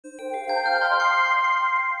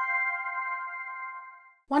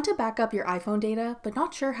Want to back up your iPhone data, but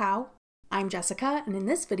not sure how? I'm Jessica, and in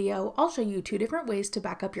this video, I'll show you 2 different ways to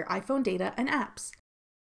back up your iPhone data and apps.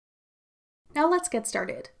 Now let's get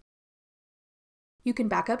started. You can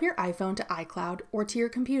back up your iPhone to iCloud or to your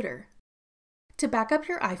computer. To back up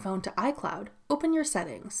your iPhone to iCloud, open your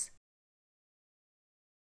settings.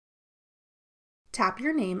 Tap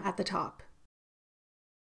your name at the top.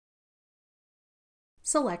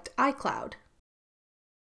 Select iCloud.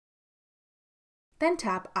 Then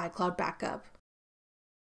tap iCloud Backup.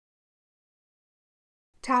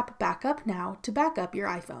 Tap Backup Now to back up your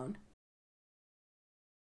iPhone.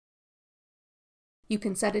 You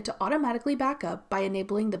can set it to automatically back up by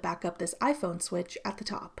enabling the Backup This iPhone switch at the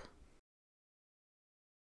top.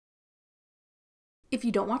 If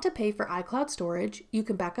you don't want to pay for iCloud storage, you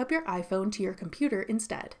can back up your iPhone to your computer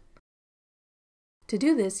instead. To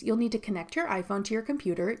do this, you'll need to connect your iPhone to your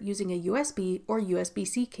computer using a USB or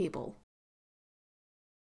USB-C cable.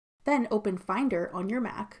 Then open Finder on your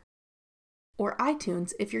Mac, or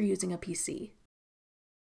iTunes if you're using a PC.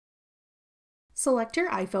 Select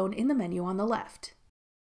your iPhone in the menu on the left.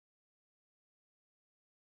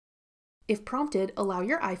 If prompted, allow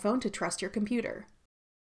your iPhone to trust your computer.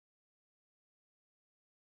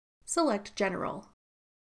 Select General.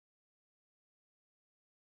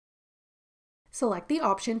 Select the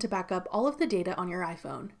option to back up all of the data on your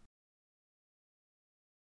iPhone.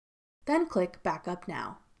 Then click Backup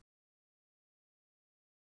Now.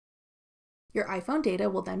 Your iPhone data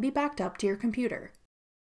will then be backed up to your computer.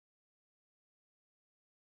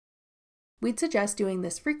 We'd suggest doing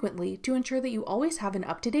this frequently to ensure that you always have an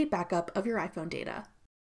up-to-date backup of your iPhone data.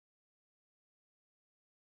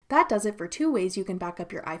 That does it for 2 ways you can back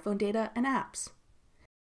up your iPhone data and apps.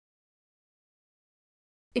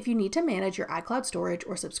 If you need to manage your iCloud storage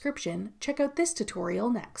or subscription, check out this tutorial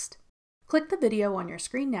next. Click the video on your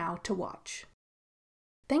screen now to watch.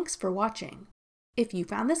 Thanks for watching. If you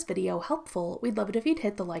found this video helpful, we'd love it if you'd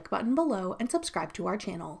hit the like button below and subscribe to our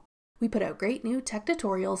channel. We put out great new tech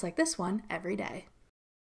tutorials like this one every day.